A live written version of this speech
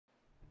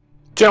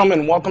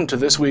Gentlemen, welcome to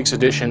this week's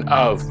edition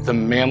of the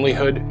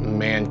Manlihood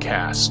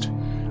Mancast.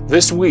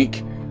 This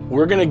week,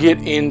 we're going to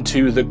get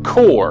into the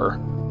core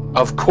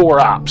of core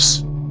ops.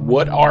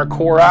 What are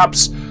core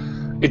ops?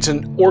 It's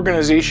an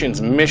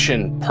organization's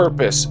mission,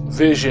 purpose,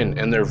 vision,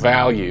 and their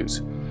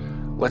values.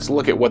 Let's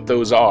look at what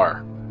those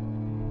are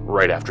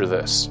right after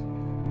this.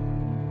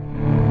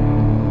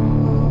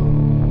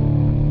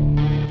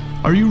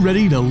 Are you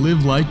ready to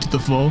live life to the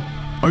full?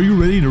 Are you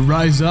ready to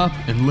rise up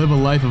and live a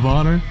life of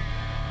honor?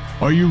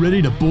 Are you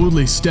ready to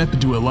boldly step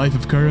into a life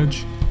of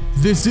courage?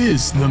 This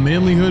is the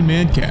Manlihood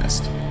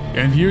Mancast,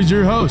 and here's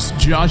your host,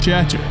 Josh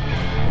Hatcher.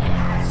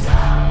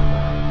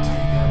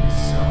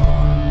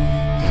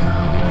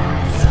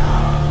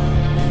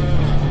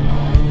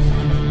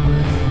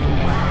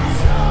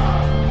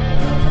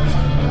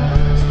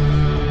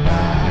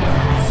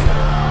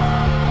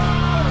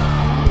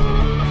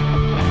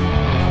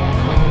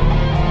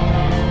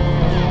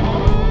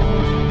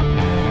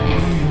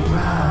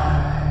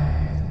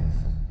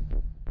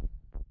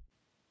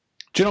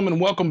 Gentlemen,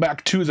 welcome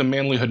back to the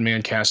Manlihood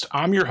Mancast.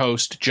 I'm your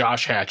host,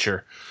 Josh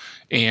Hatcher,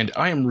 and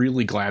I am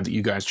really glad that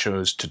you guys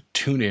chose to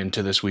tune in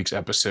to this week's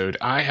episode.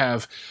 I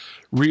have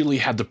really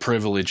had the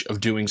privilege of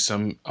doing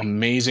some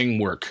amazing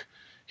work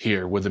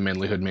here with the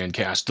Manlihood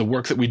Mancast. The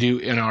work that we do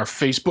in our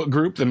Facebook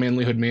group, the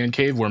Manlihood Man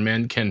Cave, where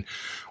men can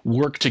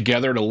work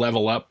together to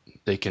level up.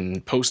 They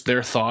can post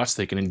their thoughts,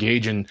 they can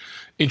engage in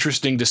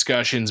interesting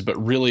discussions, but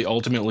really,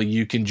 ultimately,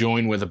 you can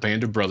join with a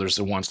band of brothers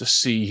that wants to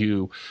see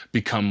you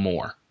become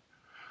more.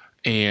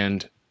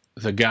 And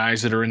the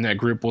guys that are in that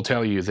group will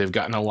tell you they've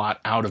gotten a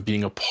lot out of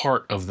being a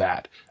part of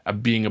that,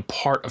 of being a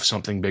part of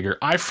something bigger.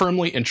 I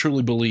firmly and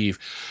truly believe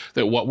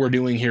that what we're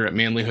doing here at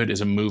Manlihood is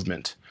a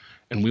movement,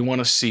 and we want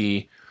to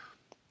see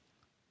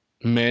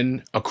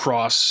men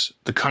across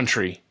the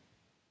country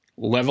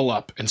level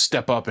up and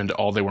step up into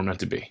all they were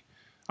meant to be.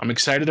 I'm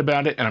excited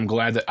about it, and I'm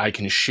glad that I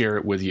can share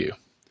it with you.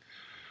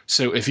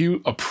 So if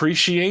you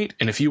appreciate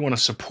and if you want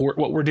to support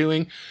what we're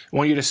doing, I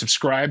want you to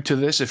subscribe to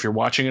this. If you're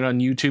watching it on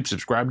YouTube,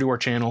 subscribe to our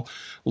channel,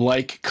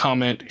 like,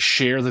 comment,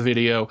 share the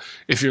video.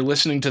 If you're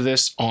listening to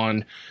this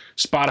on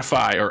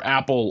Spotify or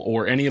Apple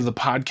or any of the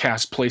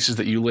podcast places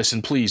that you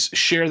listen, please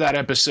share that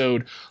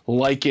episode,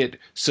 like it,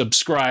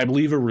 subscribe,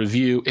 leave a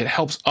review. It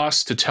helps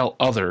us to tell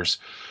others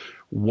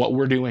what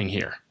we're doing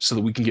here so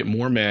that we can get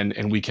more men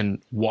and we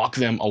can walk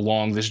them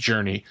along this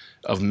journey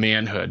of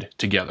manhood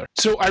together.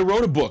 So I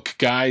wrote a book,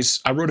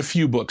 guys. I wrote a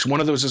few books. One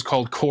of those is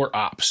called Core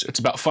Ops. It's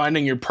about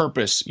finding your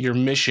purpose, your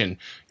mission,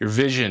 your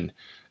vision,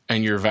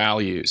 and your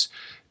values.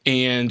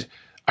 And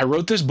I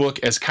wrote this book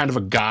as kind of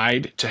a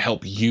guide to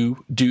help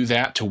you do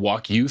that, to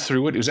walk you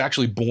through it. It was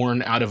actually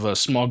born out of a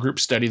small group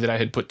study that I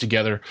had put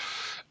together.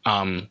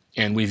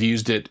 And we've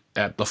used it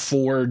at the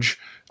Forge,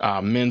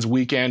 Men's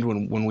Weekend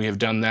when we have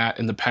done that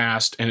in the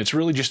past. And it's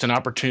really just an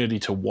opportunity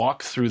to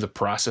walk through the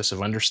process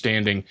of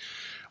understanding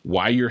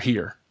why you're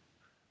here,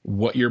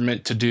 what you're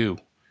meant to do,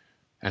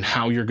 and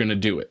how you're going to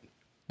do it.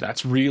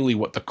 That's really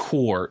what the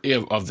core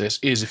of this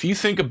is. If you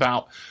think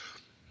about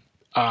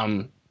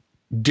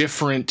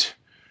different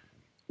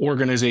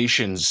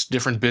organizations,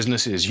 different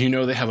businesses, you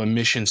know they have a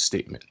mission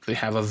statement. They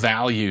have a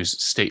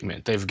values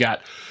statement. They've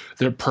got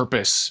their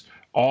purpose.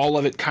 All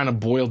of it kind of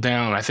boiled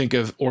down. I think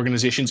of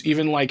organizations,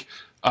 even like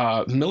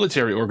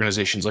military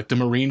organizations like the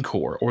Marine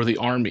Corps or the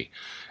Army.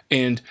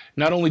 And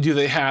not only do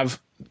they have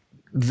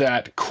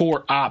that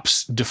core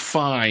ops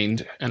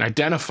defined and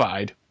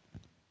identified,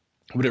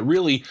 but it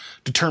really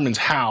determines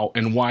how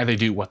and why they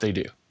do what they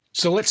do.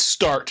 So let's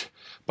start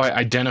by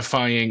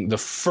identifying the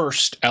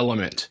first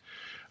element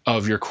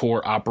of your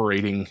core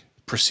operating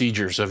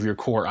procedures, of your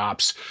core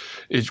ops,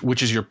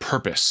 which is your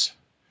purpose.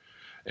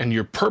 And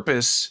your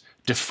purpose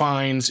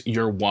defines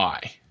your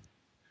why.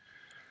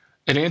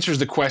 It answers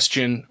the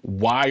question,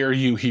 why are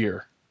you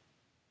here?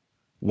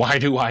 Why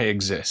do I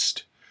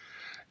exist?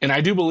 And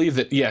I do believe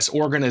that, yes,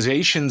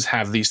 organizations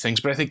have these things,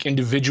 but I think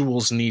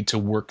individuals need to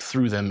work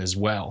through them as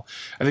well.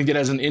 I think that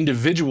as an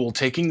individual,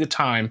 taking the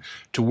time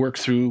to work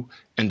through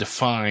and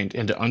define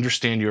and to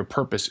understand your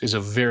purpose is a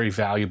very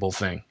valuable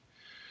thing.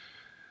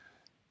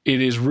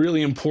 It is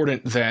really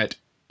important that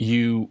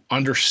you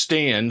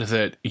understand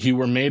that you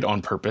were made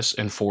on purpose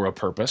and for a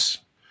purpose.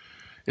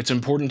 It's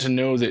important to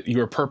know that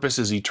your purpose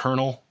is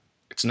eternal.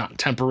 It's not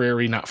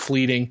temporary, not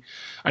fleeting.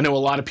 I know a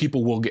lot of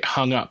people will get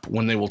hung up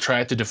when they will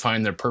try to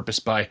define their purpose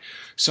by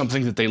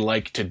something that they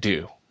like to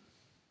do.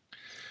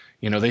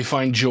 You know, they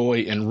find joy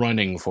in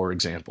running, for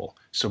example.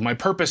 So my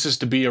purpose is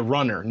to be a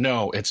runner.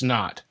 No, it's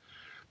not.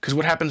 Because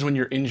what happens when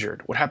you're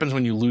injured? What happens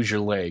when you lose your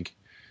leg?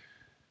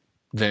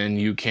 Then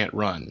you can't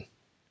run.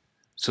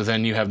 So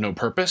then you have no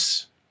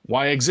purpose.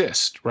 Why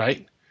exist,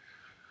 right?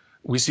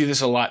 We see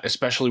this a lot,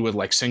 especially with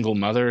like single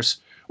mothers,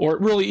 or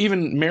really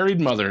even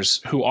married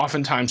mothers who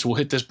oftentimes will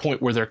hit this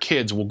point where their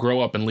kids will grow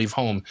up and leave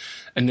home,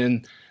 and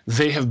then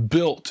they have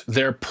built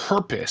their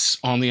purpose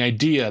on the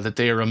idea that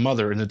they are a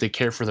mother and that they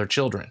care for their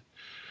children.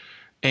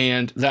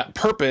 And that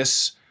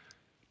purpose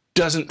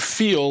doesn't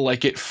feel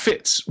like it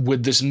fits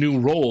with this new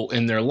role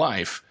in their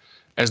life.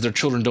 as their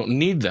children don't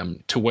need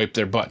them to wipe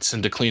their butts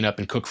and to clean up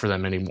and cook for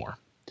them anymore.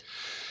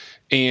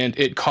 And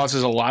it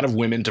causes a lot of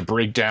women to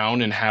break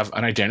down and have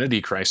an identity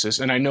crisis.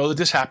 And I know that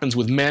this happens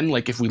with men,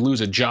 like if we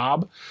lose a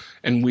job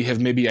and we have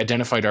maybe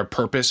identified our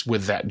purpose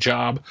with that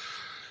job.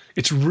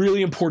 It's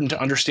really important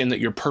to understand that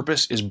your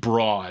purpose is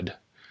broad,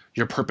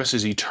 your purpose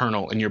is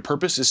eternal, and your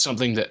purpose is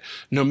something that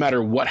no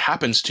matter what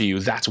happens to you,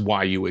 that's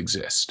why you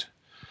exist.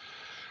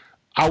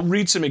 I'll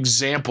read some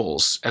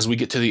examples as we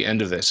get to the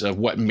end of this of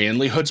what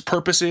Manlihood's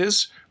purpose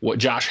is, what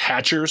Josh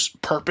Hatcher's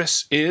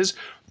purpose is,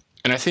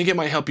 and I think it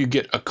might help you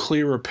get a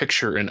clearer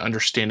picture and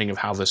understanding of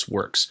how this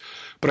works.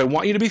 But I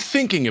want you to be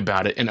thinking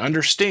about it and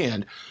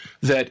understand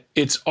that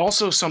it's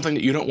also something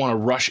that you don't want to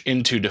rush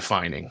into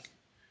defining.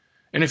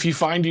 And if you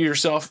find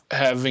yourself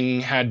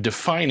having had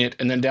define it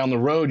and then down the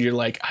road you're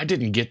like, I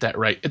didn't get that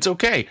right, it's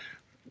okay.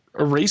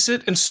 Erase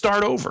it and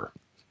start over.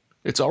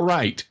 It's all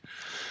right.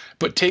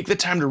 But take the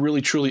time to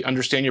really truly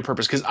understand your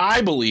purpose, because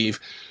I believe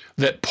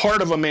that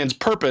part of a man's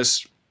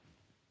purpose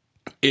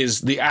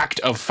is the act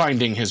of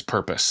finding his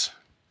purpose.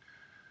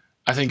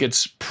 I think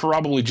it's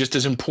probably just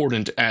as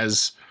important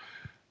as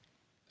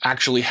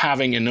actually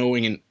having and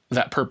knowing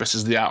that purpose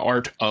is the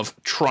art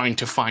of trying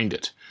to find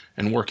it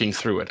and working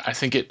through it. I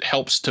think it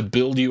helps to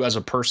build you as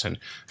a person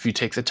if you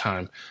take the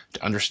time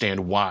to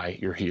understand why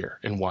you're here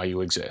and why you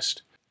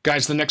exist.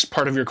 Guys, the next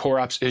part of your core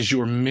ops is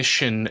your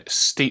mission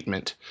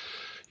statement.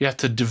 You have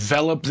to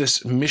develop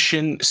this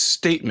mission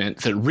statement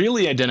that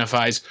really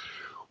identifies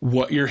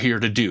what you're here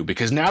to do.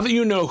 Because now that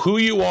you know who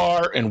you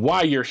are and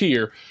why you're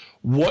here,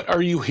 what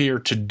are you here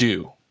to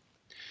do?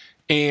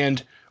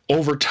 And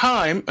over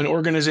time, an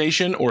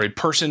organization or a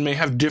person may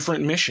have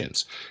different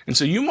missions. And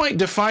so you might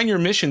define your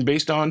mission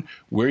based on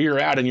where you're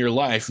at in your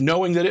life,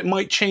 knowing that it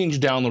might change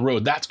down the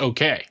road. That's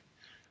okay.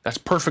 That's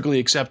perfectly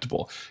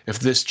acceptable if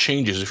this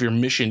changes, if your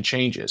mission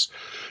changes.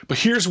 But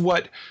here's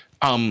what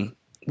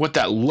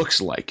that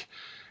looks like.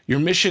 Your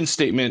mission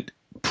statement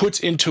puts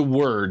into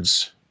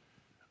words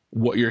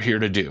what you're here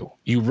to do.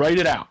 You write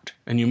it out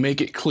and you make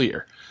it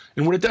clear.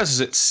 And what it does is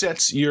it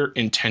sets your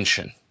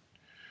intention.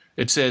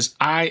 It says,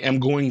 I am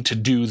going to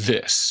do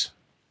this.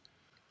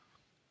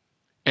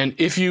 And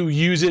if you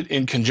use it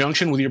in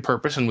conjunction with your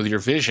purpose and with your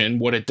vision,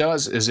 what it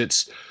does is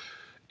it's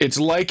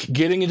like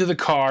getting into the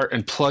car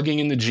and plugging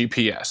in the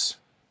GPS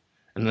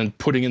and then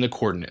putting in the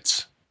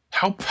coordinates.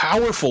 How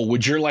powerful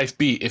would your life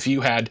be if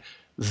you had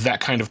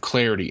that kind of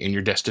clarity in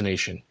your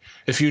destination?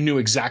 If you knew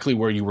exactly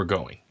where you were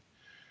going?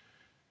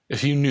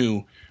 If you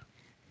knew,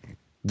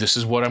 this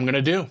is what I'm going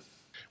to do.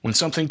 When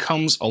something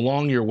comes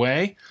along your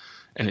way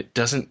and it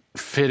doesn't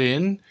fit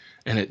in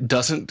and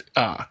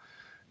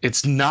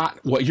it's not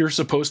what you're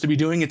supposed to be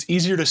doing, it's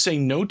easier to say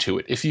no to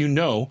it if you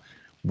know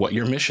what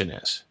your mission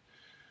is.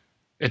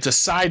 It's a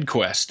side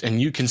quest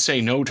and you can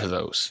say no to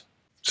those.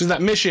 So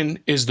that mission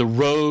is the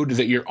road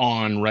that you're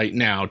on right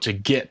now to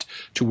get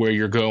to where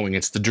you're going.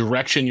 It's the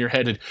direction you're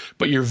headed,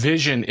 but your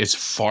vision is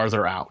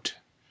farther out.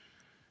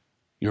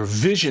 Your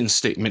vision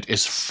statement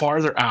is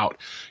farther out.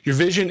 Your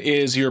vision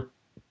is your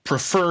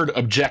preferred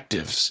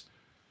objectives.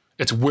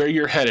 It's where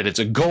you're headed. It's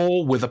a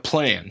goal with a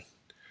plan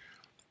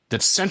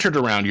that's centered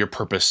around your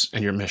purpose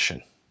and your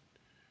mission.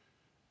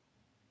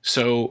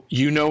 So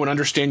you know and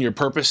understand your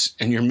purpose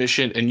and your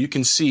mission, and you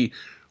can see,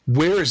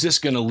 where is this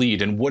going to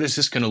lead and what is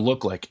this going to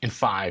look like in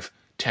 5,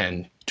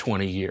 10,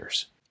 20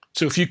 years?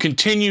 So if you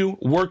continue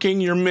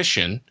working your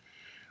mission,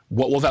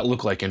 what will that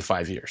look like in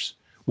 5 years?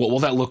 What will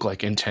that look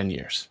like in 10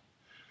 years?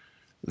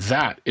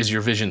 That is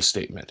your vision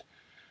statement.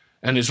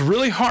 And it's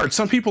really hard.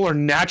 Some people are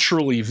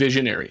naturally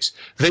visionaries.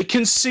 They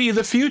can see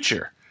the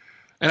future.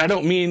 And I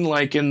don't mean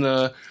like in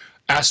the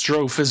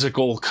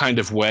astrophysical kind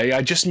of way.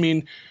 I just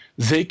mean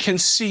they can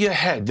see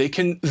ahead. They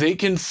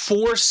can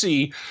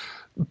foresee.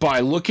 By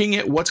looking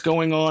at what's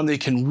going on, they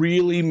can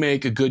really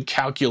make a good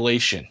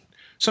calculation.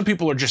 Some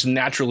people are just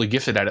naturally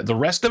gifted at it. The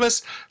rest of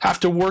us have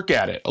to work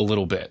at it a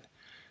little bit,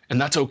 and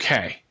that's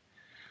okay.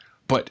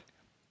 But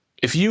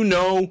if you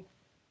know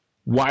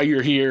why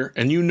you're here,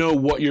 and you know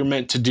what you're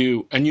meant to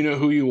do, and you know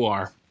who you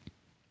are,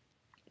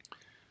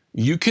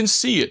 you can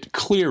see it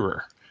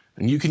clearer,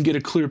 and you can get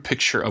a clear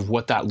picture of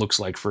what that looks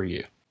like for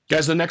you.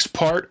 Guys, the next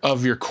part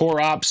of your core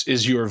ops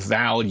is your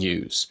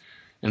values,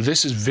 and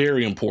this is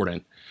very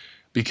important.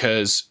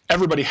 Because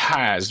everybody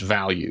has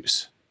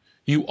values.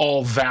 You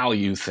all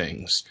value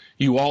things.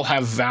 You all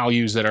have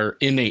values that are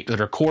innate, that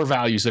are core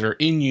values that are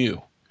in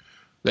you,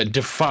 that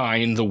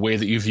define the way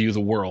that you view the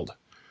world.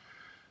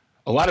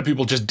 A lot of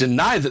people just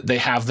deny that they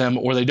have them,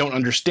 or they don't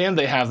understand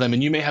they have them,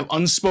 and you may have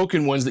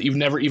unspoken ones that you've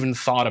never even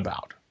thought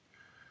about.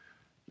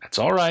 That's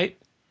all right.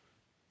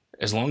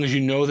 As long as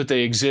you know that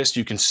they exist,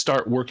 you can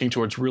start working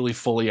towards really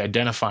fully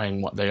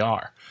identifying what they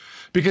are.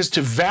 Because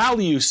to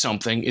value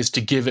something is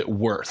to give it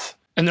worth.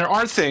 And there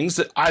are things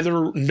that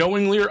either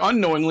knowingly or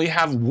unknowingly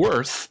have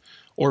worth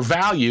or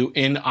value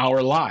in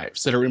our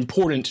lives that are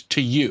important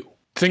to you.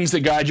 Things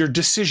that guide your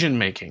decision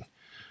making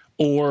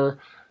or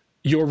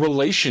your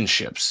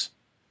relationships.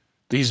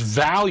 These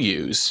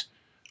values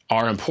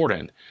are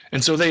important.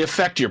 And so they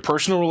affect your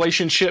personal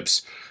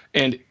relationships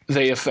And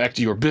they affect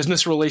your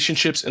business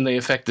relationships, and they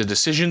affect the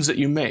decisions that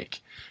you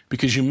make,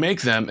 because you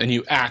make them and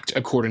you act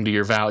according to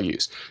your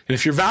values. And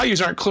if your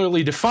values aren't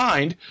clearly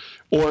defined,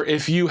 or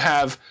if you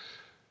have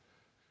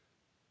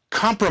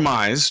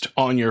compromised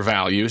on your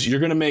values, you're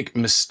going to make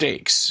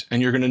mistakes,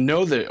 and you're going to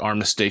know that are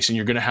mistakes, and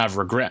you're going to have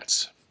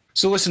regrets.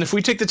 So listen, if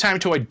we take the time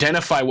to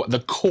identify what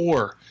the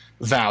core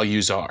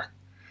values are,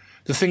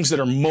 the things that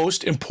are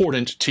most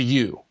important to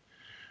you,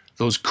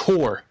 those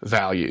core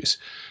values,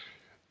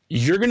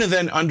 you're going to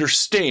then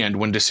understand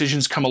when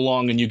decisions come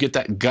along and you get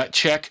that gut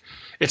check.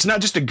 It's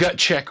not just a gut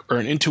check or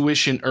an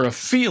intuition or a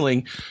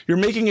feeling. You're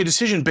making a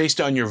decision based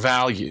on your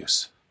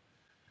values.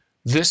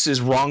 This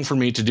is wrong for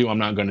me to do. I'm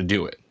not going to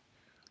do it.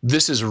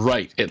 This is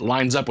right. It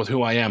lines up with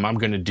who I am. I'm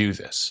going to do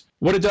this.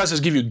 What it does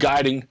is give you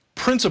guiding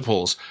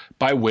principles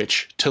by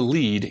which to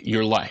lead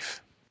your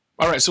life.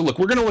 All right, so look,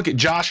 we're going to look at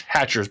Josh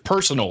Hatcher's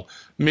personal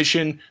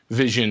mission,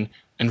 vision,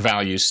 and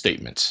values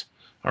statements.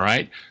 All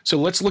right, so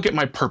let's look at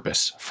my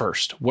purpose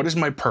first. What is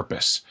my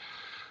purpose?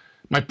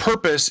 My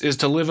purpose is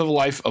to live a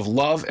life of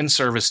love and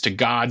service to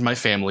God, my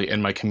family,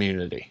 and my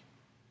community.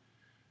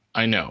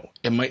 I know,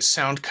 it might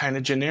sound kind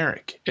of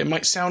generic. It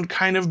might sound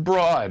kind of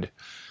broad.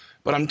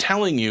 But I'm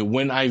telling you,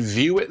 when I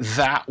view it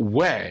that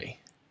way,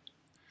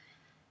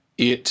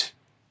 it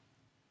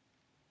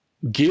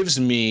gives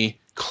me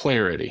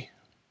clarity.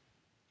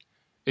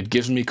 It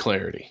gives me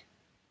clarity.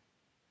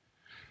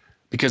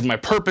 Because my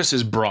purpose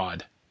is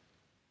broad.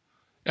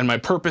 And my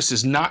purpose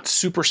is not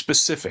super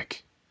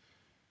specific.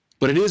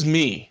 But it is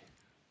me.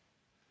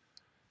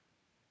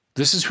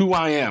 This is who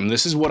I am.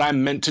 This is what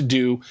I'm meant to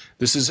do.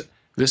 This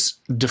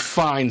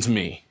defines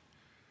me.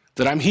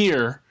 That I'm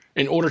here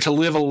in order to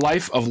live a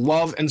life of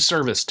love and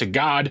service to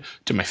God,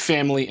 to my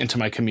family, and to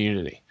my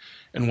community.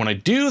 And when I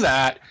do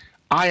that,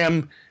 I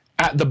am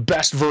at the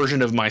best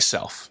version of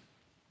myself.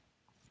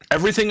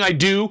 Everything I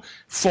do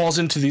falls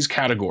into these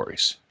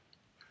categories.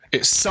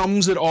 It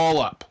sums it all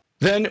up.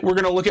 Then we're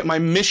going to look at my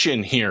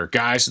mission here,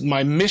 guys.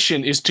 My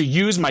mission is to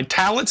use my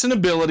talents and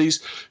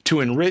abilities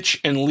to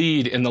enrich and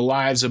lead in the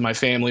lives of my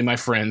family, my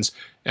friends,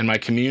 and my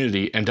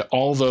community, and to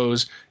all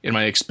those in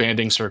my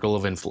expanding circle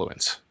of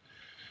influence.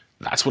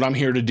 That's what I'm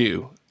here to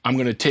do. I'm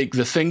going to take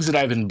the things that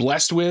I've been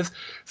blessed with,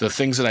 the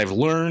things that I've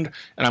learned,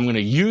 and I'm going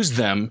to use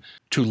them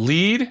to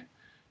lead,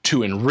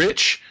 to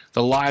enrich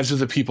the lives of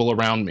the people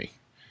around me.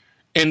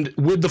 And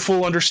with the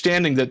full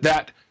understanding that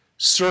that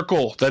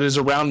circle that is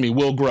around me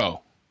will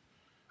grow.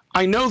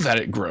 I know that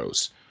it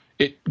grows.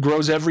 It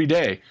grows every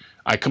day.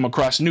 I come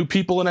across new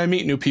people and I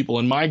meet new people.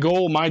 And my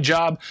goal, my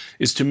job,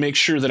 is to make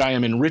sure that I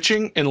am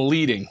enriching and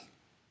leading.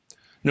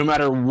 No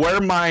matter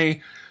where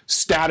my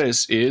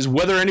status is,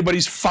 whether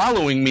anybody's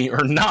following me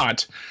or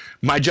not,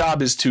 my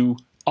job is to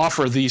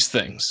offer these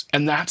things.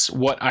 And that's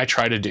what I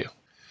try to do.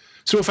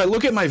 So if I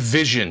look at my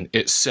vision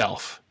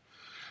itself,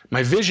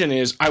 my vision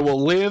is I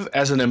will live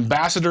as an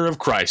ambassador of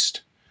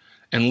Christ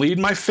and lead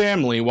my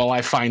family while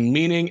I find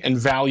meaning and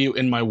value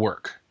in my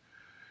work,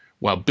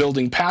 while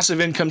building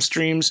passive income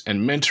streams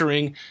and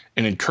mentoring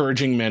and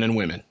encouraging men and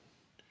women.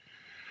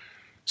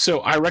 So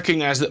I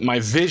recognize that my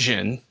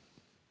vision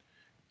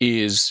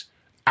is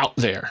out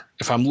there.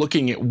 If I'm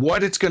looking at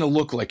what it's going to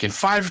look like in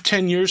 5 or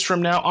 10 years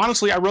from now,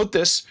 honestly, I wrote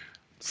this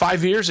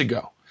 5 years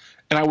ago,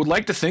 and I would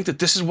like to think that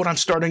this is what I'm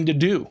starting to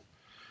do.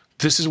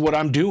 This is what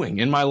I'm doing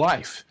in my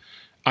life.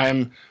 I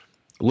am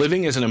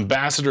living as an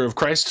ambassador of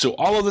Christ. So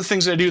all of the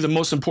things I do, the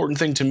most important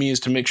thing to me is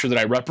to make sure that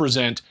I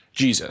represent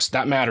Jesus.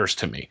 That matters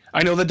to me.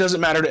 I know that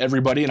doesn't matter to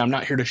everybody, and I'm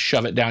not here to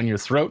shove it down your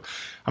throat.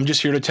 I'm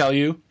just here to tell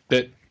you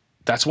that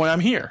that's why I'm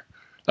here.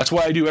 That's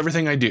why I do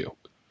everything I do.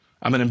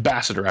 I'm an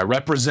ambassador. I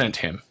represent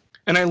him.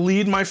 And I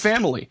lead my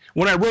family.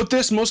 When I wrote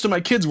this, most of my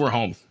kids were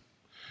home.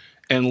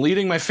 And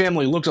leading my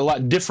family looked a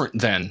lot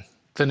different then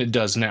than it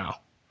does now.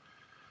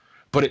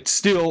 But it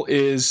still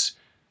is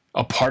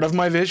a part of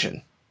my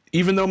vision.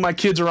 Even though my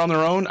kids are on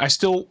their own, I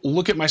still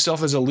look at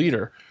myself as a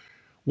leader.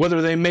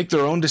 Whether they make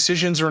their own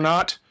decisions or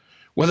not,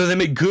 whether they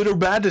make good or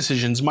bad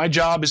decisions, my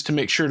job is to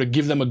make sure to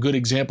give them a good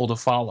example to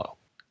follow.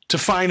 To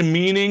find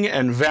meaning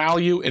and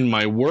value in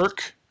my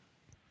work.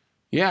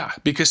 Yeah,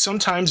 because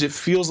sometimes it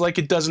feels like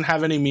it doesn't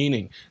have any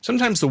meaning.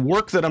 Sometimes the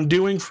work that I'm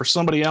doing for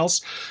somebody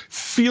else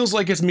feels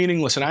like it's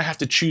meaningless, and I have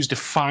to choose to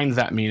find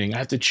that meaning. I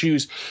have to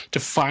choose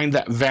to find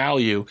that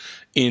value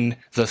in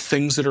the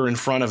things that are in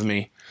front of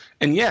me.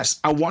 And yes,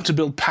 I want to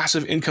build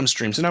passive income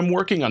streams, and I'm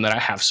working on that. I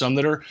have some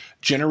that are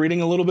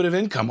generating a little bit of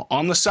income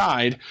on the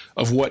side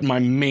of what my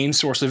main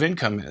source of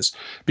income is,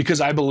 because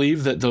I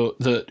believe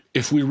that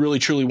if we really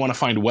truly want to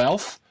find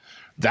wealth,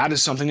 that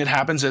is something that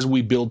happens as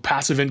we build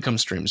passive income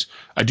streams.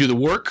 I do the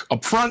work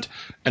up front,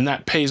 and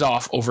that pays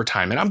off over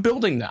time. And I'm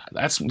building that.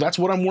 That's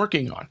what I'm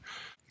working on.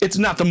 It's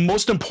not the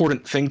most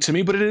important thing to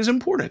me, but it is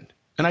important.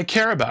 And I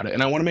care about it,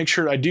 and I want to make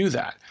sure I do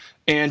that.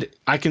 And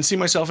I can see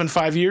myself in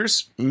 5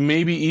 years,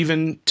 maybe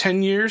even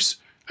 10 years.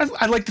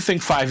 I'd like to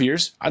think 5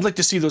 years. I'd like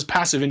to see those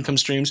passive income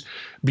streams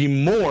be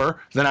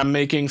more than I'm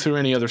making through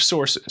any other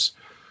sources.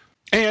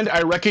 And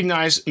I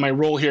recognize my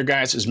role here,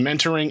 guys, is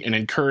mentoring and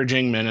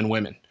encouraging men and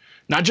women.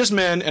 not just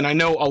men. And I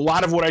know a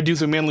lot of what I do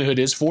through Manlihood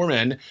is for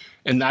men,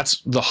 and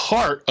that's the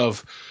heart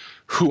of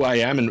who I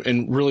am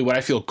and really what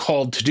I feel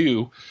called to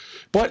do.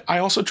 But I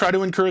also try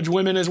to encourage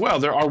women as well.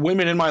 There are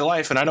women in my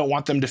life, and I don't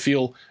want them to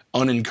feel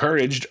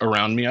unencouraged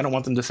around me. I don't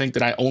want them to think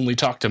that I only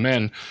talk to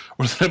men,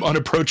 or that I'm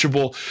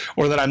unapproachable,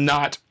 or that I'm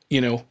not,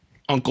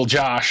 Uncle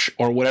Josh,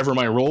 or whatever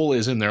my role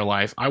is in their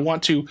life. I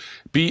want to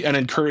be an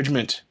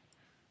encouragement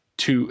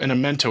and a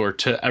mentor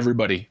to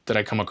everybody that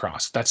I come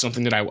across. That's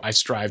something that I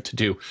strive to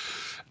do.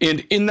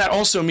 And in that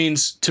also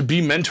means to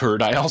be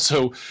mentored. I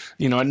also,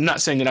 I'm not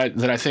saying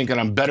that I think that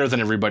I'm better than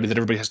everybody, that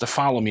everybody has to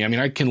follow me. I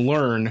mean, I can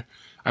learn.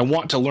 I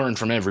want to learn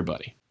from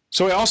everybody.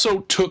 So I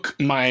also took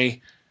my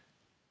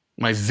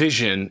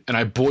vision and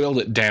I boiled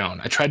it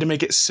down. I tried to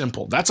make it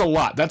simple. That's a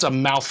lot. That's a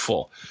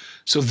mouthful.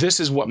 So this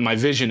is what my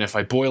vision, if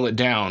I boil it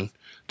down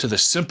to the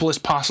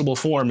simplest possible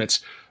form, it's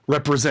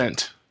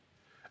represent,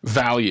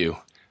 value,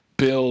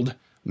 build,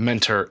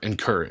 mentor,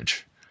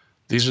 encourage.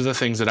 These are the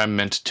things that I'm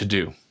meant to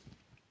do.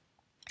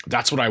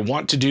 That's what I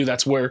want to do.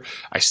 That's where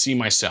I see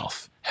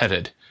myself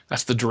headed.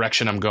 That's the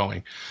direction I'm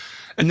going.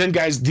 And then,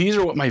 guys, these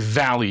are what my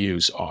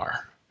values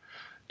are.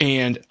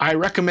 And I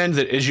recommend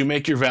that as you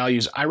make your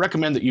values, I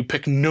recommend that you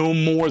pick no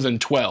more than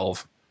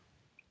 12.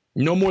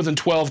 No more than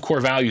 12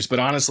 core values, but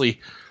honestly,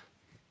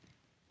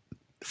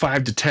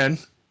 5 to 10,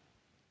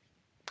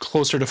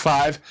 closer to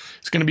 5,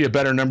 it's going to be a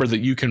better number that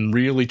you can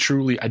really,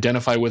 truly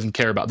identify with and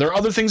care about. There are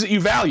other things that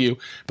you value,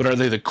 but are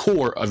they the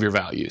core of your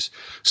values?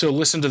 So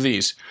listen to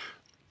these.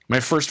 My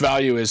first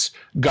value is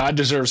God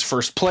deserves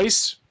first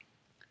place.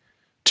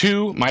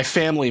 2, my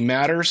family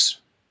matters.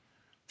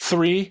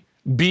 3,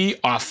 be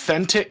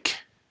authentic.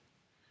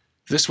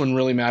 This one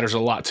really matters a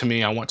lot to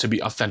me. I want to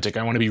be authentic.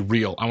 I want to be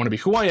real. I want to be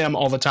who I am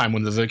all the time.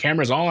 When the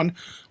camera's on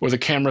or the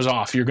camera's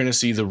off, you're going to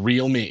see the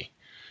real me.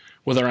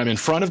 Whether I'm in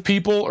front of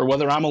people or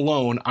whether I'm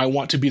alone, I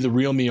want to be the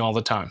real me all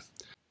the time.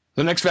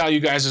 The next value,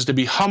 guys, is to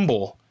be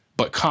humble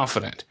but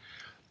confident.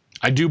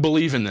 I do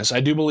believe in this. I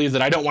do believe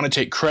that I don't want to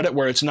take credit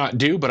where it's not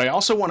due, but I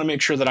also want to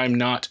make sure that I'm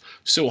not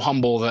so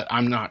humble that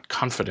I'm not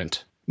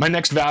confident. My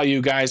next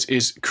value, guys,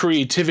 is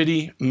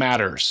creativity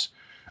matters.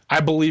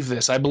 I believe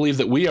this. I believe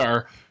that we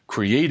are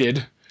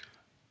created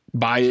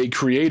by a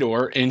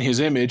creator in his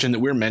image and that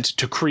we're meant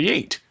to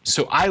create.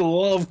 So I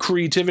love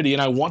creativity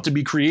and I want to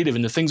be creative.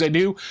 And the things I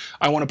do,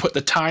 I want to put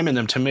the time in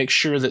them to make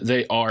sure that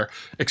they are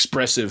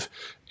expressive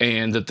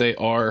and that they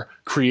are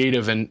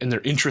creative and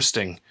they're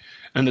interesting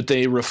and that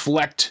they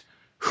reflect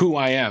who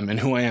I am and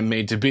who I am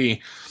made to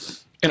be.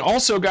 And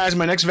also, guys,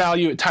 my next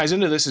value, it ties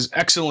into this, is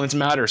excellence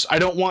matters. I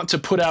don't want to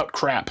put out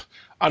crap.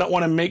 I don't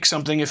want to make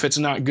something if it's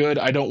not good.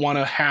 I don't want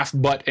to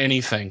half-butt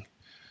anything.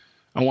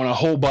 I want to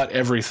whole-butt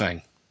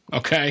everything.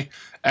 Okay?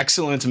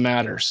 Excellence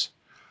matters.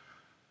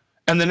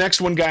 And the next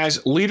one,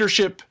 guys,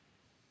 leadership.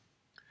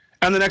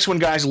 And the next one,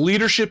 guys,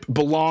 leadership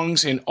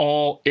belongs in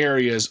all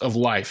areas of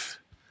life.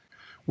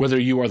 Whether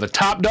you are the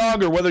top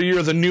dog or whether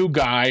you're the new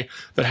guy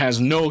that has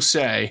no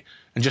say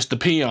and just the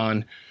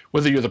peon,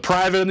 whether you're the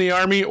private in the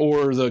army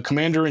or the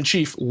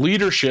commander-in-chief,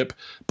 leadership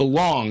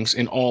belongs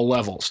in all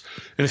levels.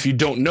 And if you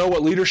don't know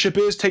what leadership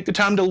is, take the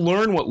time to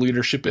learn what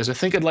leadership is. I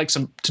think I'd like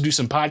to do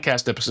some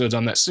podcast episodes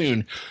on that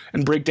soon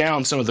and break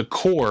down some of the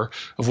core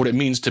of what it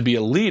means to be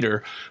a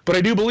leader. But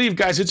I do believe,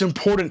 guys, it's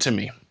important to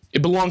me.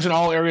 It belongs in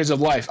all areas of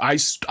life. I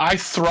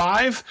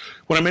thrive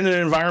when I'm in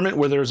an environment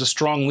where there's a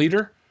strong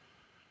leader,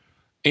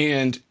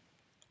 and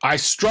I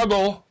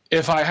struggle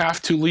if I have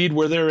to lead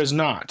where there is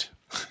not.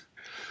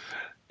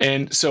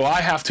 And so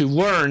I have to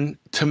learn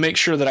to make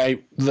sure that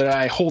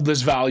I hold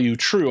this value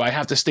true. I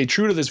have to stay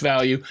true to this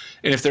value.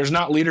 And if there's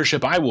not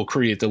leadership, I will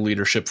create the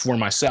leadership for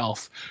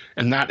myself.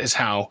 And that is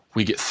how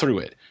we get through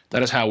it.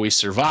 That is how we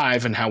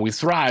survive and how we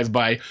thrive,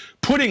 by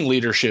putting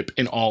leadership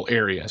in all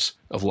areas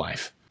of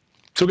life.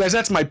 So guys,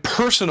 that's my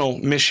personal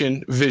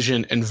mission,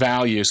 vision, and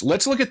values.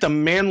 Let's look at the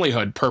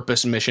Manlihood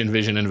purpose, mission,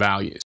 vision, and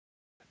values.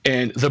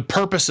 And the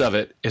purpose of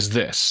it is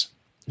this.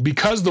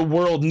 Because the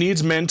world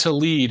needs men to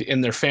lead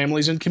in their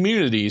families and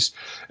communities,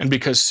 and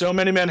because so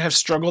many men have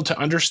struggled to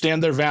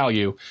understand their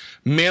value,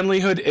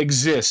 Manlihood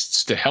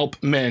exists to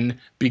help men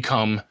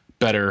become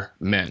better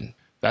men.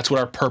 That's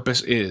what our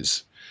purpose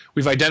is.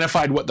 We've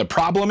identified what the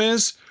problem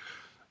is.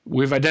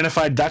 We've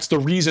identified that's the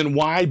reason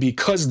why,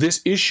 because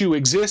this issue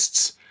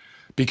exists,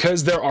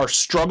 because there are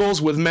struggles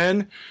with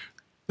men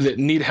that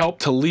need help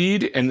to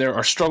lead, and there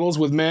are struggles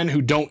with men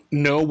who don't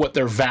know what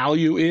their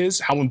value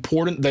is, how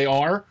important they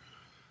are.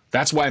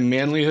 That's why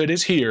Manlihood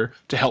is here,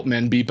 to help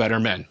men be better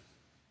men.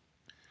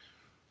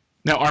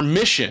 Now, our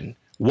mission,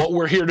 what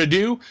we're here to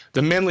do,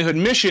 the Manlihood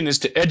mission is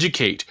to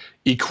educate,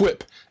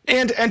 equip,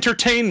 and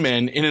entertain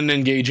men in an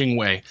engaging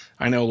way.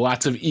 I know,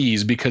 lots of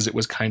E's because it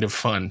was kind of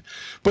fun.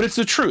 But it's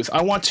the truth.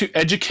 I want to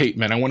educate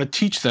men. I want to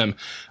teach them.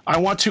 I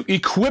want to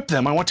equip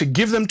them. I want to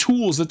give them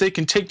tools that they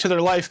can take to their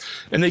life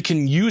and they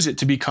can use it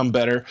to become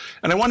better.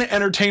 And I want to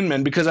entertain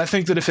men, because I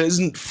think that if it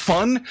isn't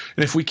fun,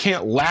 and if we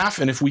can't laugh,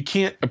 and if we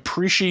can't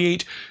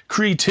appreciate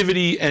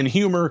creativity and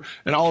humor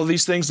and all of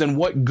these things, then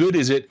what good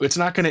is it? It's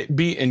not going to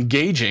be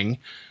engaging.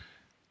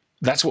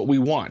 That's what we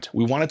want.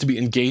 We want it to be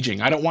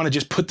engaging. I don't want to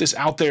just put this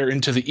out there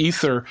into the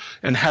ether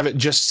and have it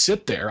just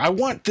sit there. I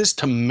want this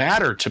to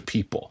matter to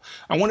people.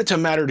 I want it to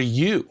matter to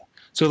you.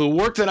 So the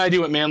work that I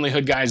do at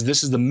Manlihood, guys,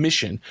 this is the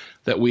mission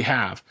that we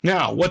have.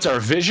 Now, what's our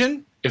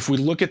vision? If we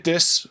look at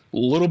this a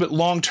little bit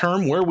long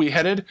term, where are we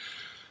headed?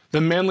 The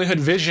Manlihood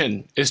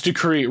vision is to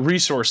create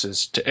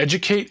resources to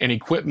educate and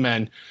equip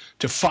men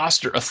to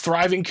foster a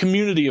thriving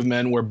community of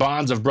men where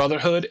bonds of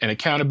brotherhood and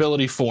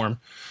accountability form.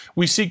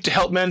 We seek to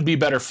help men be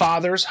better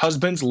fathers,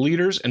 husbands,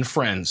 leaders, and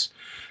friends.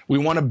 We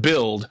want to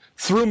build,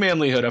 through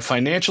Manlihood, a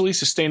financially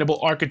sustainable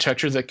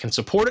architecture that can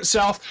support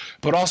itself,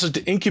 but also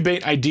to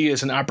incubate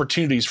ideas and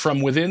opportunities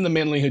from within the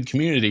Manlihood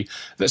community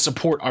that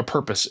support our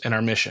purpose and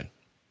our mission.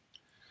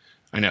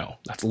 I know,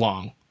 that's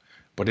long,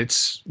 but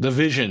it's the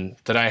vision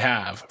that I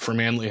have for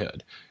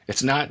Manlihood.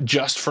 It's not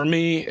just for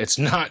me.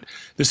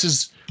 This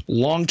is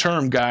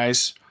long-term,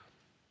 guys.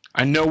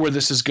 I know where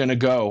this is going to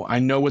go. I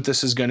know what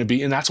this is going to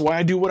be, and that's why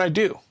I do what I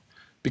do,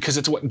 because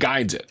it's what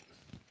guides it.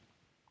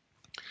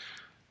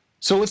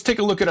 So let's take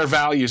a look at our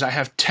values. I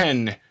have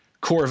 10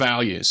 core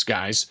values,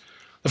 guys.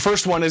 The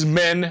first one is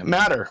men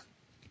matter.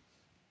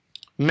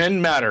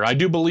 Men matter. I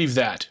do believe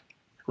that,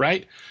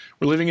 right?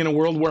 We're living in a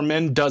world where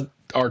men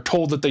are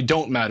told that they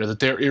don't matter, that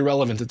they're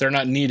irrelevant, that they're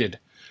not needed.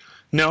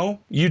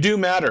 No, you do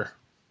matter.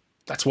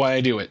 That's why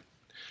I do it.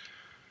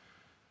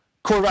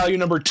 Core value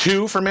number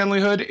 2 for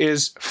Manlihood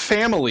is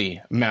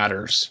family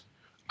matters.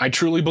 I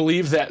truly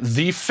believe that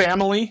the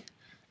family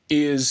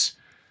is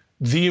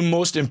the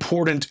most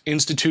important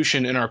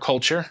institution in our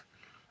culture,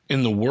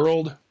 in the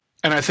world.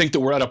 And I think that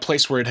we're at a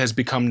place where it has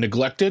become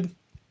neglected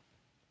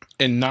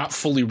and not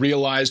fully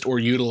realized or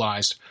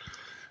utilized.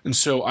 And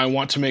so I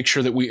want to make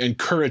sure that we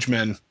encourage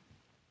men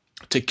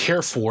to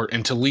care for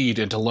and to lead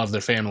and to love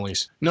their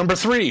families. Number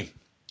 3,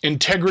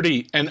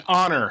 integrity and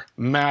honor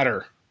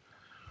matter.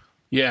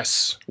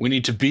 Yes, we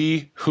need to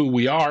be who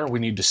we are. We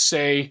need to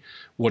say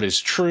what is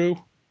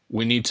true.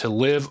 We need to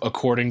live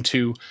according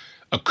to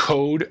a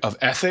code of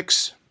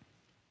ethics.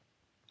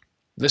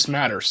 This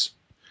matters.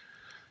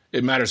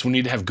 It matters. We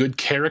need to have good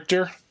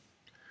character.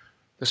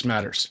 This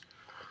matters.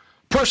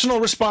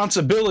 Personal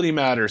responsibility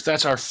matters.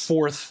 That's our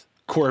 4th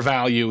core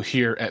value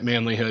here at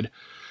Manlihood.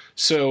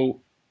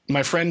 So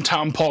my friend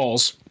Tom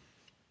Pauls,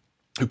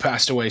 who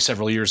passed away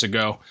several years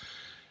ago,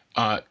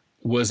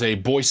 was a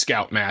Boy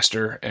Scout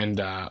master,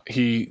 and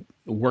he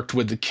worked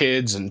with the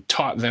kids and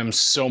taught them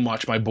so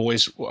much. My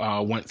boys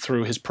went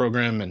through his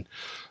program, and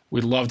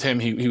we loved him.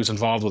 He was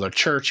involved with our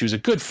church. He was a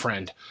good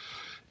friend,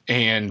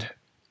 and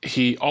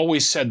he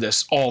always said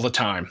this all the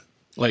time,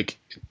 like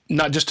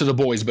not just to the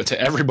boys, but to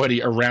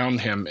everybody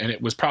around him, and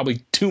it was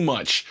probably too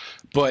much,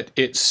 but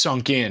it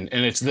sunk in,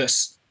 and it's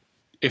this: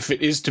 if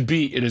it is to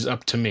be, it is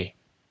up to me.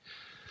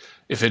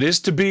 If it is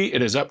to be,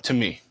 it is up to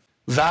me.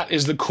 That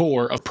is the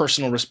core of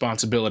personal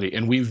responsibility,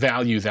 and we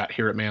value that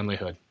here at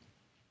Manlihood.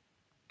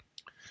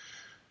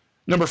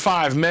 Number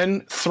 5,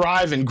 men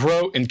thrive and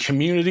grow in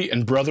community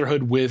and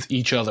brotherhood with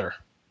each other.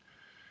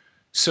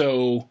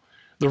 So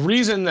the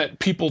reason that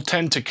people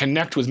tend to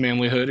connect with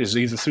Manlihood is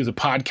either through the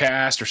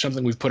podcast or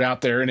something we've put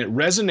out there, and it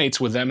resonates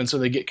with them, and so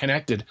they get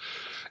connected.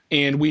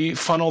 And we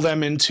funnel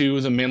them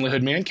into the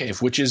Manlihood Man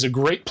Cave, which is a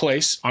great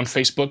place on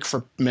Facebook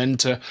for men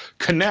to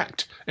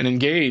connect and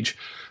engage.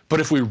 But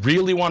if we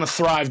really want to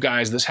thrive,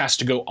 guys, this has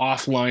to go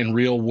offline,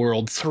 real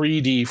world,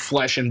 3D,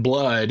 flesh and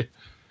blood,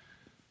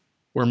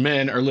 where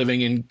men are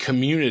living in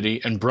community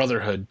and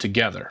brotherhood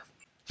together.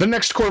 The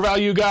next core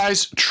value,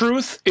 guys,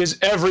 truth is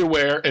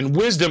everywhere and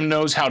wisdom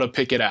knows how to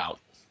pick it out.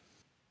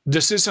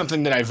 This is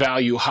something that I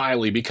value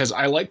highly because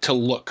I like to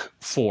look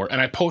for,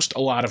 and I post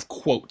a lot of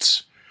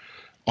quotes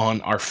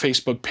on our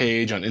Facebook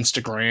page, on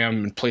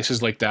Instagram, and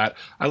places like that.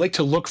 I like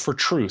to look for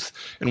truth.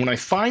 And when I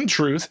find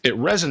truth, it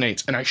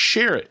resonates, and I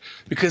share it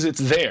because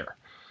it's there.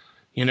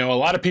 You know, a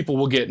lot of people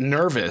will get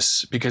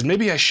nervous because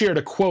maybe I shared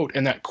a quote,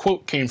 and that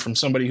quote came from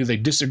somebody who they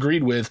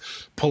disagreed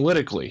with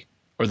politically,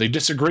 or they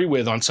disagree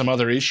with on some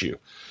other issue.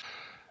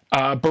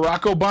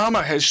 Barack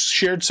Obama has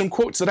shared some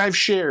quotes that I've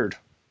shared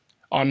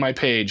on my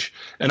page,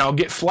 and I'll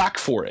get flack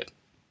for it.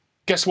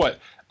 Guess what?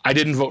 I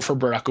didn't vote for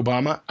Barack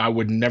Obama. I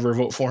would never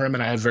vote for him,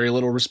 and I have very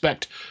little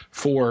respect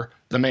for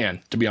the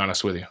man, to be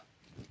honest with you.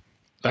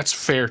 That's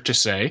fair to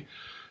say.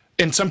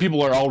 And some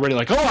people are already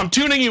like, oh, I'm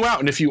tuning you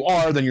out. And if you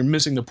are, then you're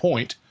missing the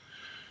point.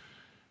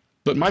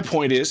 But my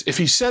point is, if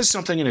he says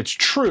something and it's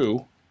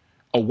true,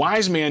 a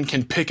wise man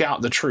can pick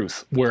out the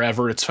truth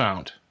wherever it's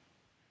found.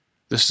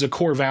 This is a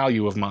core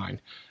value of mine.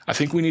 I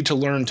think we need to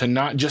learn to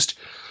not just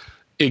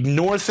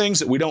ignore things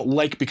that we don't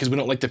like because we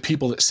don't like the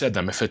people that said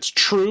them. If it's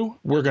true,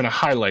 we're going to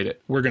highlight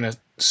it. We're going to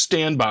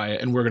stand by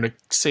it, and we're going to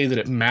say that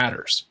it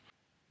matters.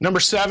 Number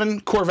 7,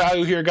 core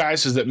value here,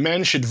 guys, is that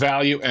men should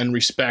value and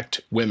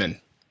respect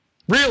women.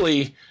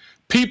 Really,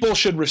 people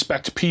should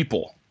respect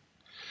people.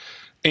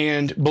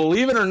 And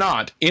believe it or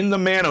not, in the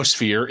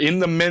manosphere, in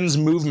the men's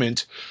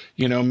movement,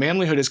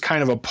 manlyhood is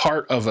kind of a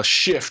part of a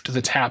shift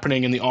that's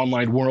happening in the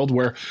online world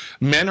where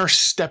men are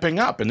stepping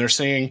up and they're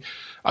saying,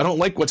 I don't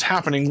like what's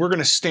happening. We're going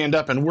to stand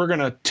up and we're going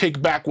to take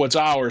back what's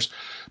ours.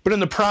 But in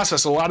the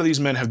process, a lot of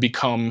these men have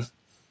become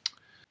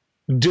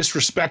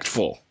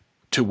disrespectful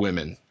to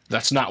women.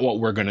 That's not what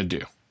we're going to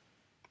do.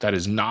 That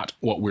is not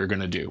what we're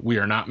going to do. We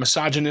are not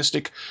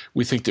misogynistic.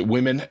 We think that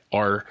women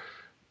are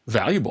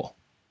valuable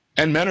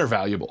and men are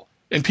valuable.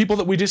 And people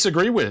that we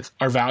disagree with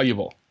are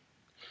valuable.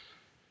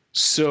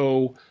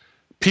 So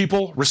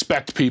people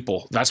respect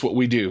people. That's what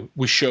we do.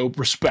 We show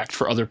respect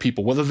for other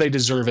people. Whether they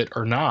deserve it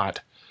or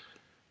not,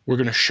 we're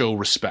going to show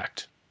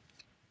respect.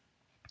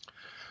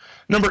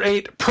 Number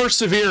 8,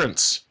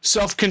 perseverance,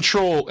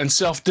 self-control, and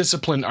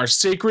self-discipline are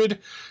sacred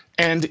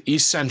and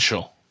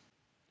essential.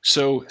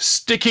 So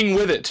sticking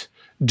with it,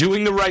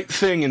 doing the right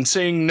thing and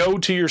saying no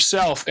to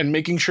yourself and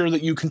making sure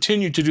that you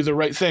continue to do the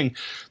right thing.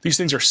 These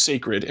things are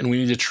sacred and we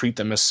need to treat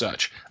them as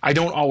such. I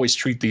don't always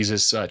treat these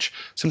as such.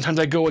 Sometimes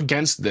I go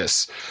against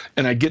this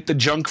and I get the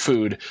junk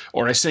food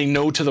or I say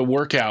no to the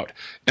workout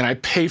and I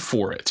pay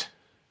for it.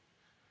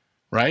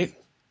 Right?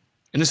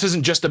 And this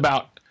isn't just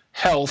about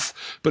health,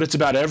 but it's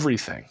about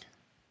everything.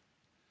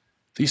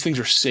 These things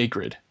are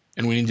sacred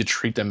and we need to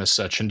treat them as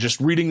such. And just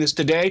reading this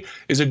today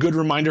is a good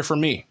reminder for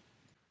me.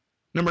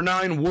 Number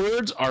 9,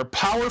 words are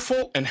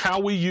powerful and how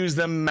we use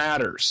them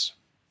matters.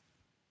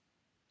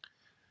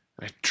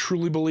 I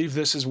truly believe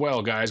this as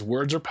well, guys.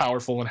 Words are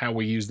powerful and how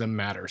we use them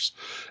matters.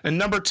 And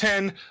number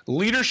 10,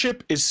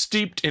 leadership is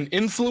steeped in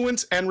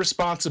influence and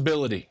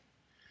responsibility.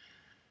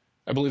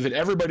 I believe that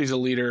everybody's a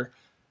leader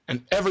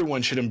and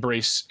everyone should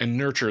embrace and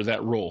nurture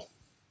that role.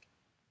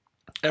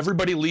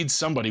 Everybody leads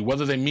somebody,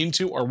 whether they mean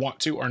to or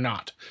want to or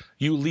not.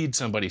 You lead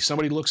somebody.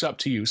 Somebody looks up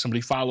to you. Somebody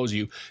follows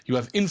you. You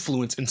have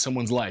influence in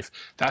someone's life.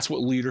 That's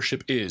what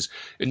leadership is.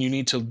 And you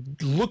need to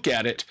look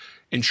at it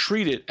and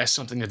treat it as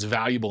something that's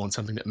valuable and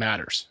something that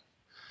matters.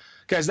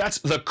 Guys, that's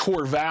the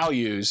core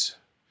values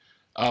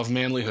of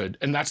manlyhood.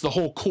 And that's the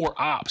whole core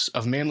ops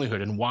of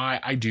manlyhood and why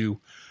I do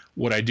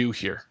what I do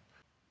here.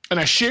 And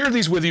I share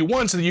these with you,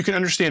 one, so that you can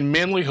understand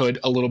manlyhood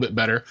a little bit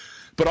better,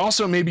 but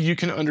also maybe you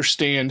can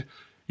understand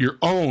your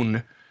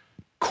own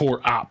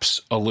core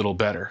ops a little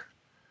better.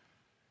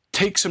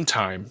 Take some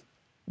time,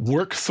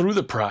 work through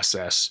the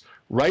process,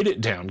 write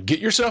it down, get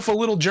yourself a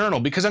little journal,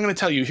 because I'm going to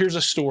tell you, here's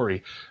a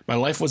story. My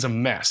life was a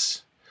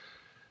mess.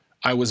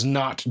 I was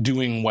not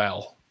doing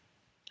well.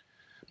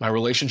 My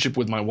relationship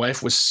with my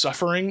wife was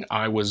suffering.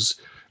 I was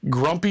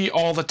grumpy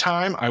all the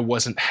time. I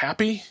wasn't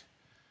happy.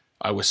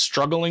 I was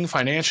struggling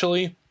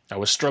financially. I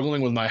was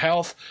struggling with my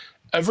health.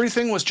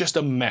 Everything was just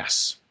a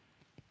mess.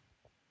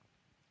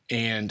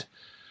 And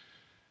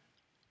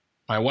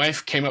my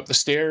wife came up the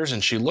stairs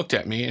and she looked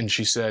at me and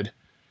she said,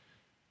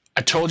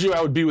 I told you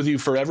I would be with you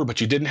forever, but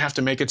you didn't have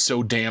to make it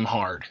so damn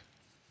hard.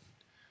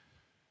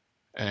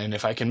 And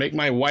if I can make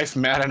my wife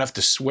mad enough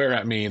to swear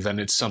at me, then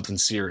it's something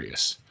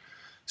serious.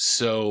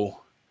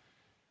 So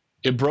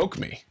it broke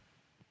me.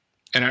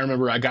 And I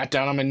remember I got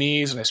down on my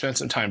knees and I spent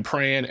some time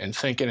praying and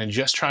thinking and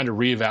just trying to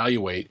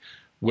reevaluate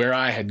where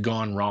I had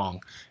gone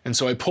wrong. And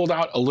so I pulled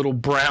out a little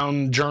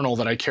brown journal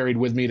that I carried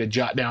with me to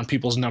jot down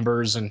people's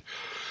numbers and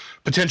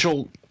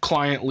potential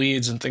client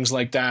leads and things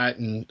like that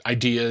and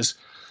ideas.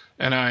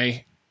 And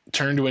I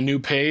turned to a new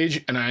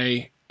page and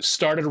I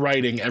started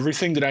writing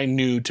everything that I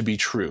knew to be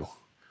true.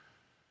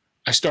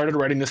 I started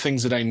writing the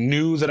things that I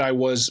knew that I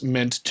was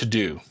meant to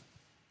do.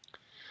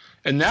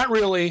 And that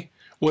really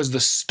was the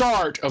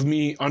start of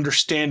me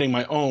understanding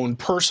my own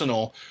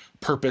personal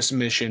purpose,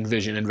 mission,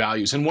 vision, and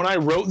values. And when I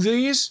wrote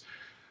these,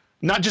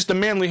 not just the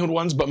manlyhood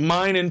ones, but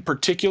mine in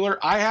particular,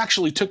 I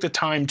actually took the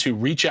time to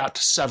reach out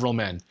to several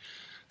men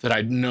that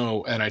I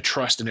know and I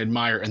trust and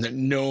admire and that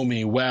know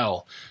me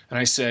well. And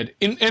I said,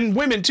 and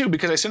women too,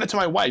 because I sent it to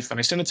my wife and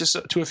I sent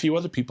it to a few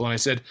other people. And I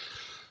said,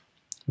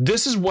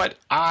 this is what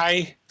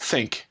I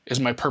think is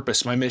my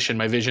purpose, my mission,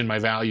 my vision, my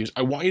values.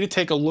 I want you to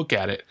take a look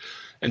at it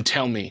and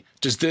tell me,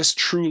 does this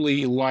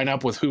truly line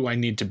up with who I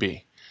need to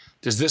be?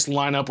 Does this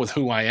line up with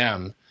who I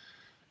am?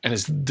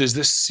 And does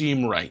this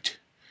seem right?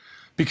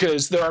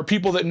 Because there are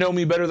people that know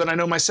me better than I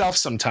know myself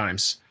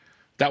sometimes.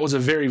 That was a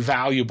very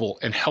valuable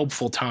and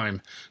helpful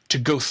time to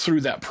go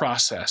through that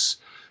process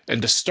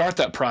and to start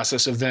that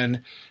process of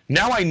then,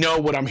 now I know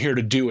what I'm here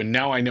to do and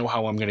now I know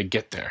how I'm going to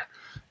get there.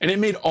 And it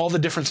made all the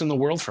difference in the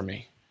world for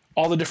me.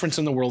 All the difference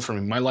in the world for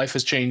me. My life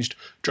has changed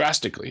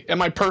drastically.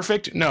 Am I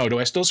perfect? No. Do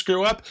I still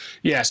screw up?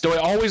 Yes. Do I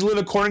always live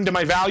according to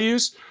my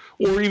values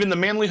or even the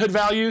manlyhood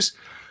values?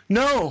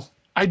 No,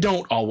 I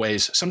don't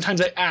always.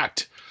 Sometimes I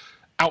act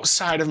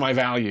outside of my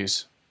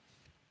values.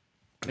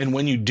 And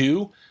when you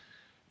do,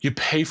 you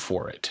pay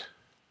for it.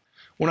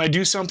 When I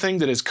do something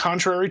that is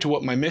contrary to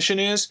what my mission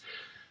is,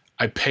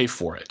 I pay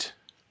for it.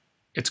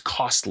 It's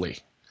costly.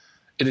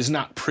 It is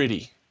not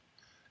pretty.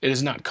 It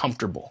is not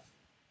comfortable.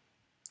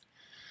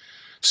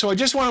 So I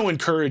just want to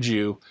encourage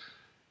you,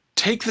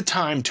 take the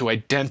time to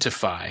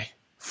identify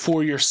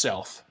for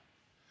yourself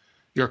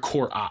your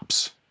core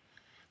ops.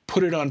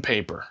 Put it on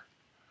paper.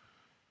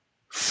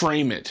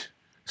 frame it,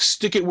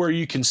 stick it where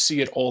you can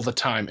see it all the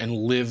time, and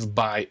live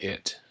by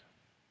it.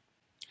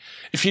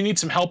 If you need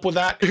some help with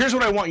that, here's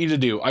what I want you to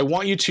do. I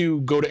want you to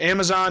go to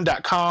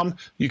Amazon.com.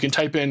 You can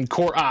type in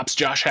Core Ops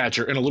Josh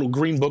Hatcher and a little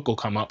green book will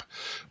come up.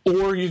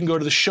 Or you can go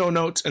to the show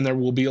notes and there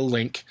will be a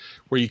link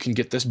where you can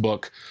get this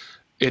book.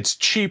 It's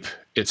cheap.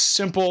 It's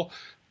simple.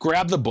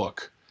 Grab the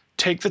book.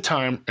 Take the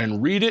time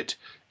and read it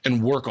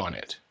and work on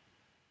it.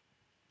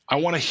 I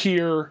want to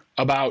hear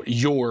about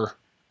your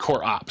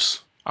core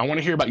ops. I want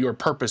to hear about your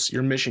purpose,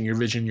 your mission, your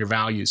vision, your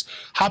values.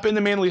 Hop in the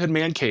Manlihood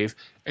Man Cave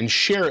and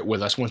share it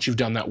with us once you've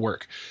done that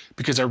work,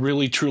 because I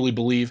really, truly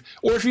believe,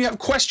 or if you have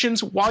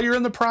questions while you're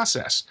in the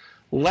process,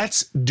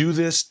 let's do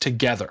this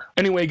together.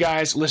 Anyway,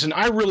 guys, listen,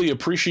 I really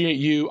appreciate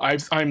you.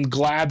 I'm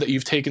glad that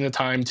you've taken the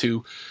time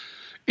to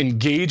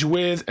engage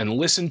with and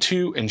listen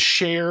to and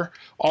share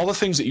all the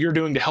things that you're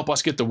doing to help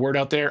us get the word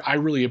out there. I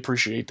really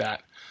appreciate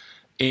that.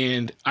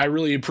 And I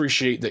really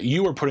appreciate that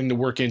you are putting the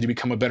work in to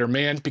become a better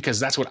man, because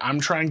that's what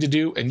I'm trying to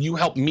do. And you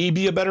help me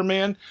be a better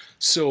man.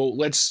 So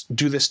let's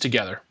do this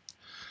together.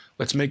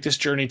 Let's make this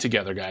journey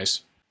together,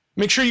 guys.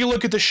 Make sure you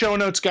look at the show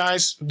notes,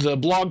 guys. The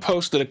blog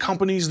post that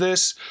accompanies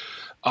this,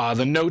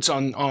 the notes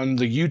on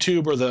the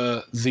YouTube or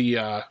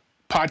the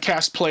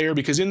podcast player,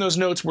 because in those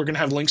notes, we're going to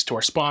have links to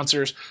our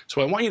sponsors.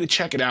 So I want you to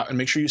check it out and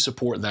make sure you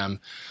support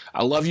them.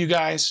 I love you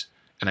guys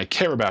and I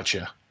care about you.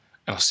 And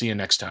I'll see you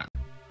next time.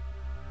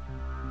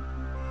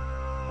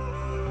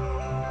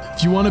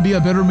 If you want to be a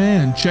better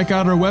man, check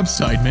out our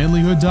website,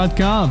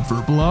 manlihood.com,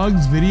 for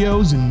blogs,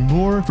 videos, and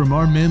more from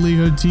our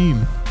Manlihood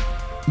team.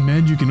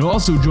 And you can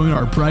also join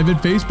our private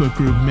Facebook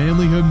group,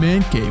 Manlihood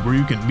Man Cave, where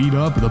you can meet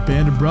up with a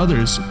band of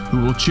brothers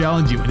who will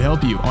challenge you and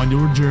help you on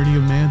your journey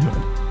of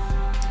manhood.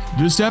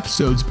 This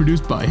episode is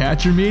produced by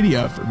Hatcher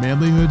Media for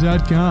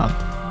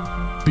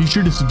manlihood.com. Be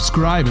sure to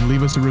subscribe and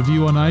leave us a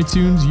review on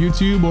iTunes,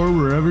 YouTube, or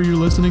wherever you're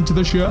listening to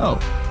the show.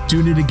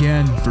 Tune in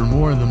again for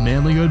more of the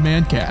Manlihood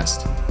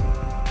Mancast.